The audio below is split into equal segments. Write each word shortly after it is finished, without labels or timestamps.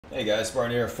Hey guys,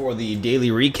 Spartan here for the daily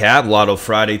recap. Lotto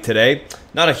Friday today.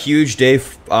 Not a huge day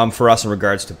for us in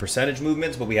regards to percentage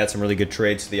movements, but we had some really good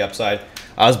trades to the upside.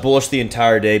 I was bullish the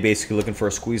entire day, basically looking for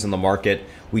a squeeze in the market.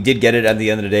 We did get it at the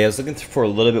end of the day. I was looking for a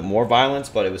little bit more violence,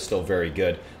 but it was still very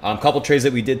good. Couple trades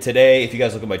that we did today. If you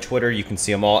guys look at my Twitter, you can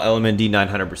see them all. LMND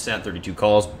 900%, 32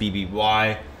 calls.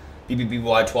 BBBY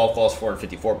 12 calls,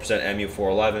 454%. MU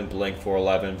 411, Blink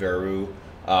 411, Veru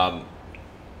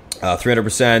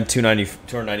 300%,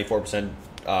 294%,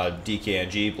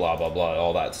 DKNG, blah, blah, blah,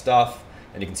 all that stuff.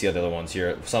 And you can see the other ones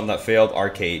here. Some that failed,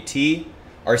 RCKT,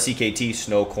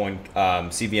 Snowcoin,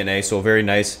 CVNA. So very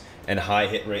nice and high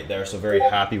hit rate there. So very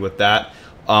happy with that.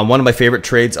 One of my favorite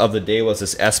trades of the day was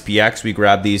this SPX. We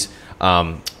grabbed these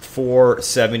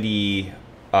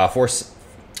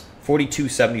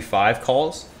 42.75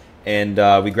 calls.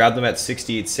 And we grabbed them at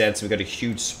 68 cents. We got a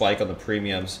huge spike on the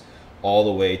premiums all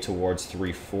the way towards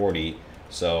 340.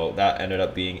 So that ended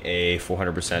up being a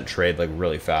 400% trade, like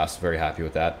really fast. Very happy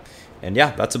with that. And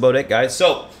yeah, that's about it, guys.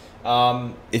 So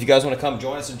if you guys want to come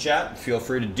join us in chat, feel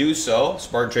free to do so.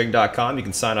 SpartanTrading.com. You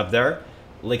can sign up there.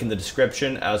 Link in the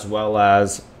description, as well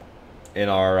as in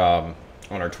our on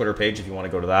our Twitter page if you want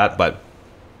to go to that. But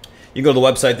you can go to the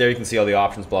website there. You can see all the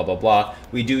options, blah, blah, blah.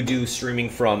 We do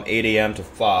streaming from 8 a.m. to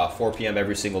 4 p.m.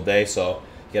 every single day. So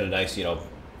you get a nice,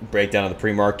 breakdown of the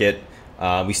pre-market.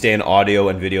 We stay in audio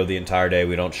and video the entire day.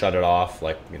 We don't shut it off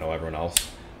like everyone else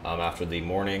after the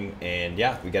morning. And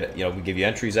yeah, we get it. We give you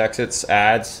entries, exits,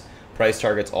 ads, price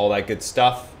targets, all that good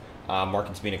stuff.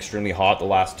 Market's been extremely hot the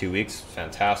last 2 weeks.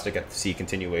 Fantastic. I see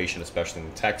continuation, especially in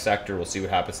the tech sector. We'll see what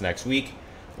happens next week.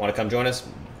 Want to come join us?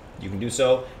 You can do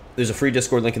so. There's a free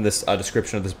Discord link in this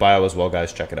description of this bio as well,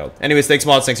 guys. Check it out. Anyways, thanks,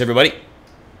 mods. Thanks, everybody.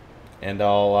 And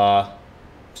I'll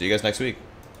see you guys next week.